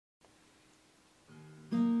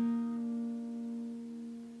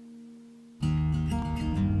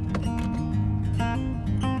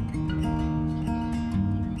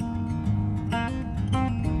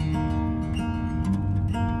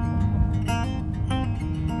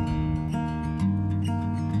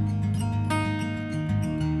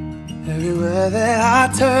Everywhere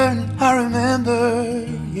that I turn, I remember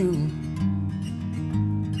you.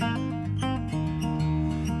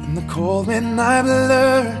 In the cold midnight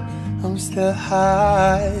blur, I'm still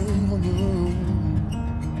high on you.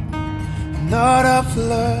 I'm not up for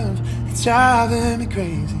love, it's driving me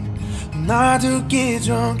crazy. I'm not to get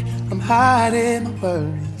drunk, I'm hiding my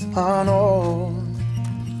worries. I know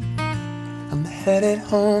I'm headed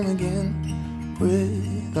home again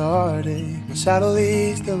with a heartache. My shadow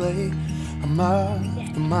leads the way. I'm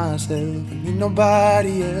after myself, I need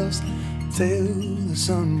nobody else till the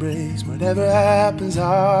sun breaks. Whatever happens,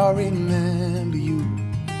 I'll remember you.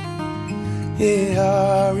 Yeah,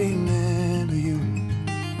 I'll remember you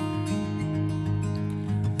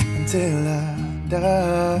until I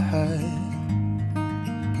die.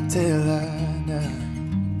 Until I die.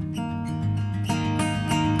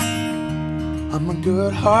 I'm a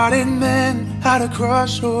good-hearted man, had a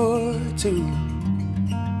crush or two.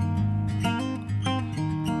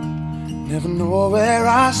 Never know where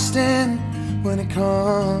I stand when it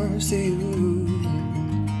comes to you.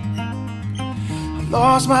 I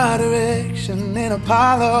lost my direction in a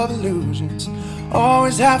pile of illusions.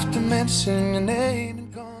 Always have to mention your name in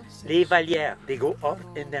conversation. Les Vallieres, they go up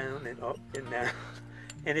and down and up and down.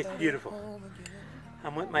 And it's beautiful.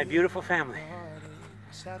 I'm with my beautiful family.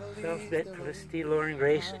 Self-Bet, Felicity, Lauren,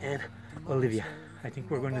 Grace, and Olivia. I think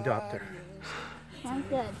we're going to adopt her. Sounds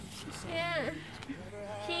good. Yeah.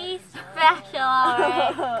 She's special,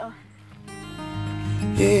 alright?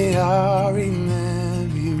 Yeah, I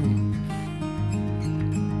remember you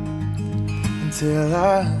until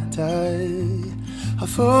I die. I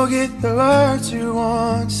forget the words you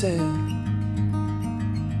once said,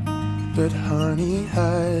 but honey,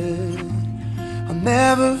 I'll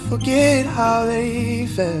never forget how they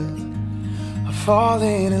felt. I've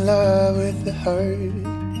fallen in love with the hurt.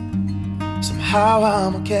 Somehow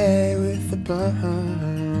I'm okay with the burns.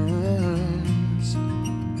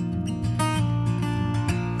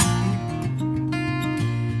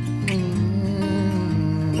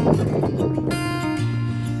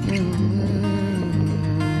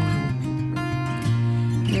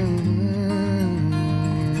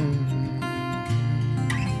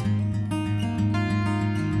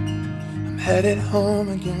 I'm headed home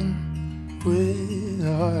again with a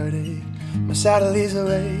heartache. My saddle leads the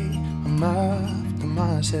way. I'm after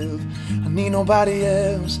myself. I need nobody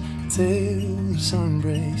else till the sun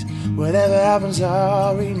breaks. Whatever happens,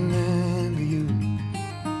 I'll remember you.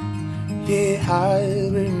 Yeah, I'll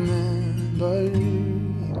remember you.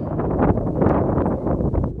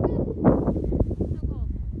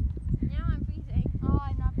 Now I'm freezing. Oh,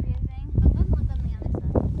 I'm not freezing. But look on the other side.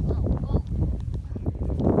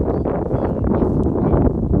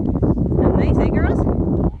 Sound nice, eh, girls?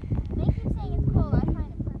 They keep saying it's cold. I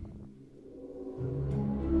find it perfect.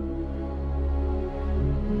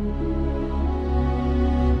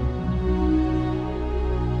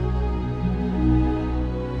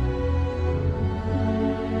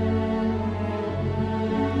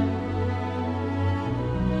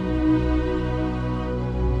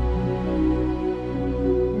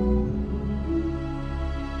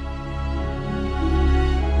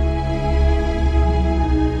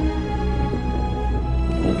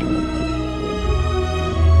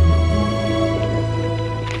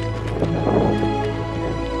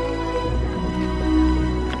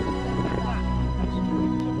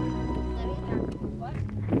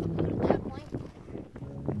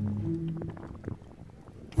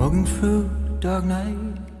 Walking through the dark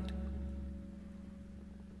night,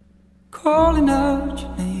 calling out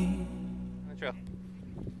your name,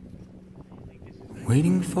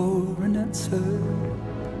 waiting for an answer.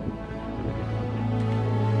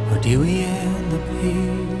 Or do we end up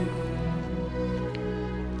here?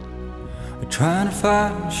 We're trying to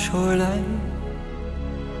find a shoreline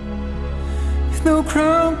with no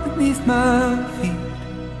ground beneath my feet.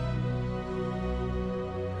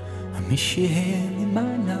 I miss your hand in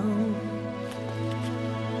mine now.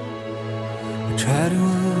 I try to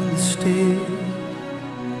understand.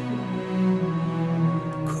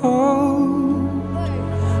 Cold,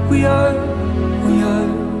 we are.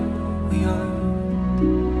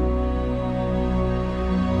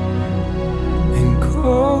 And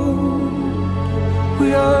cold,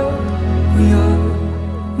 we are.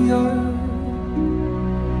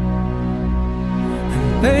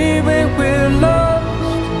 And baby, we're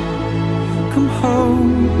lost. Come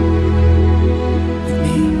home with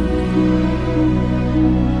me.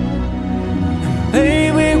 And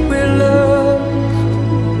baby, we're lost.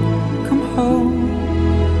 Come home.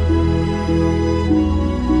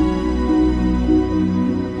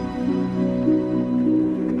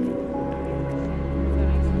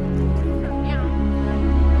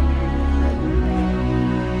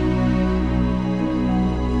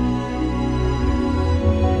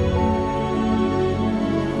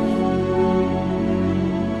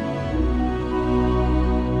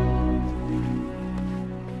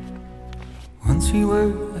 once we were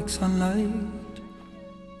like sunlight,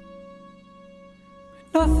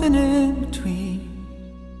 but nothing in between.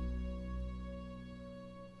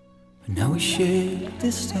 But now we share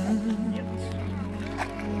distance,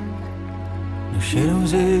 no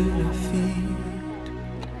shadows at our feet.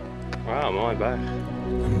 Wow, mooi bij.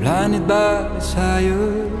 I'm blinded by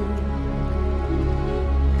desire,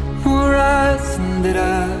 no horizon that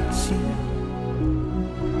I see.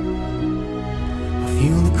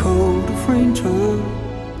 Feel the cold of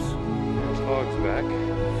raindrops, There's Hog's back.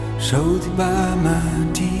 salted by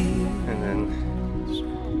my tears. And then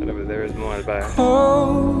that over there is mooi bij.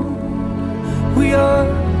 Oh, we are,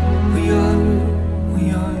 we are,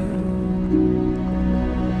 we are.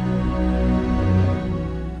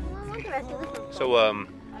 So,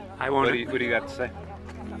 what do you got to say?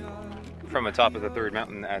 From the top of the third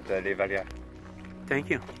mountain at Les Vallieres. Thank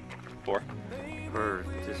you For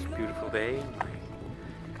this beautiful day,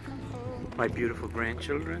 my beautiful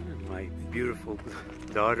grandchildren, and my beautiful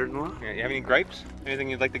daughter-in-law. Yeah, you have any gripes? Anything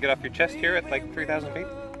you'd like to get off your chest here at like 3,000 feet?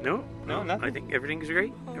 No, No, nothing? I think everything's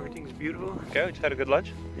great. Everything's beautiful. Okay, we just had a good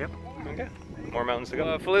lunch. Yep. Okay, more mountains to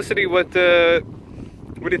go. Felicity, what do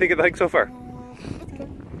you think of the hike so far?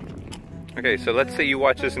 Okay, so let's say you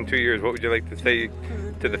watch this in 2 years. What would you like to say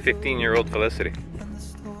to the 15-year-old Felicity?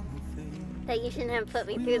 That you shouldn't have put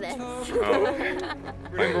me through this. Oh, okay.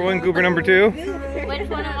 Number one, goober number two. Which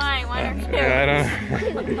one am I? One or two? I don't.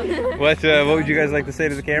 What would you guys like to say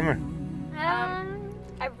to the camera?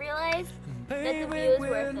 I realized that the view is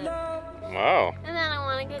worth it. Wow. And then I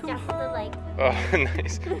want to go down to the lake. Oh,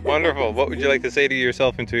 nice. Wonderful. What would you like to say to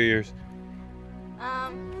yourself in 2 years?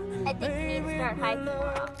 I think you need to start hiking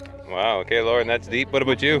more often. Wow. Okay, Lauren, that's deep. What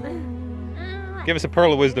about you? Give us a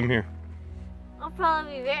pearl of wisdom here. I'll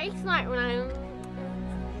probably be very smart when I'm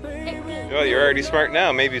 15. Well, you're already smart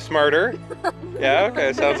now. Maybe smarter. Yeah.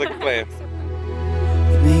 Okay. Sounds like a plan.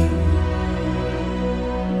 Me.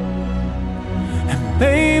 And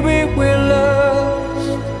baby, we're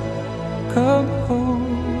lost. Come home.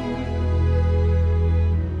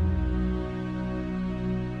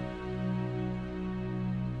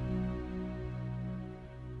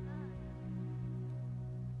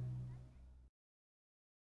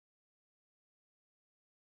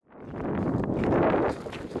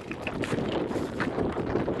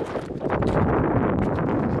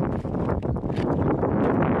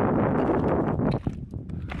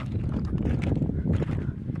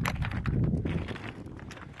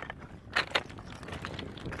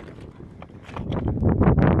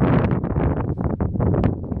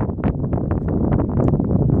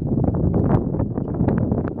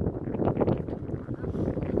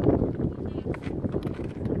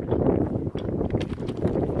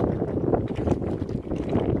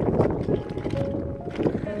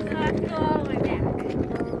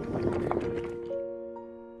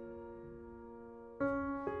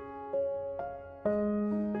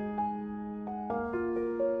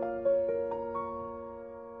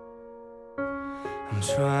 I'm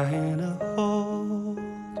trying to hold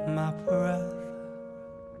my breath,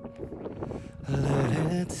 let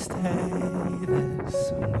it stay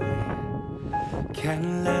this way.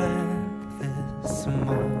 Can't let this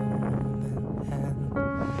moment end.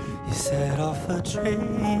 You set off a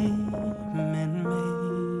dream in me,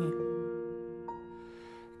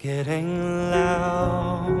 getting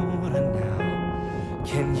louder now.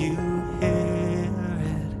 Can you hear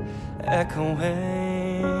it echoing?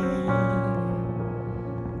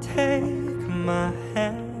 Take my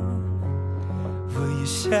hand, will you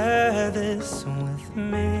share this with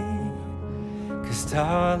me? 'Cause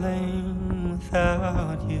darling,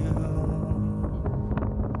 without you,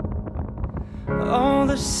 all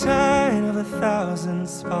the shine of 1,000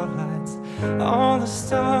 spotlights, all the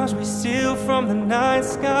stars we steal from the night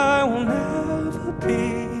sky will never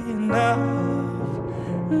be enough,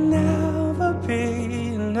 never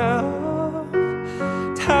be enough.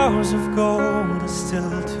 Towers of gold are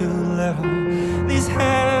still too little. These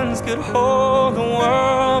hands could hold the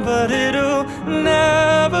world, but it'll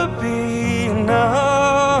never be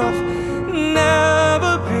enough,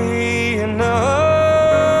 never be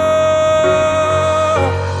enough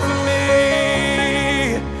for me.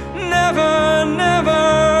 Never, never,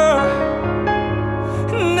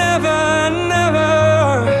 never, never,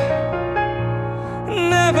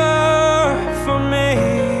 never for me,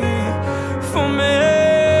 for me.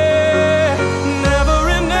 Never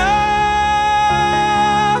enough.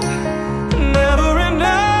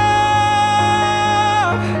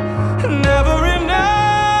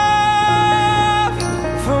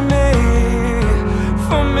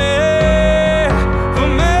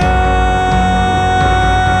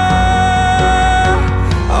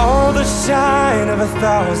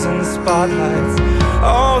 1,000 spotlights.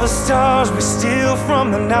 All the stars we steal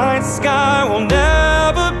from the night sky will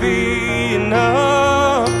never be enough.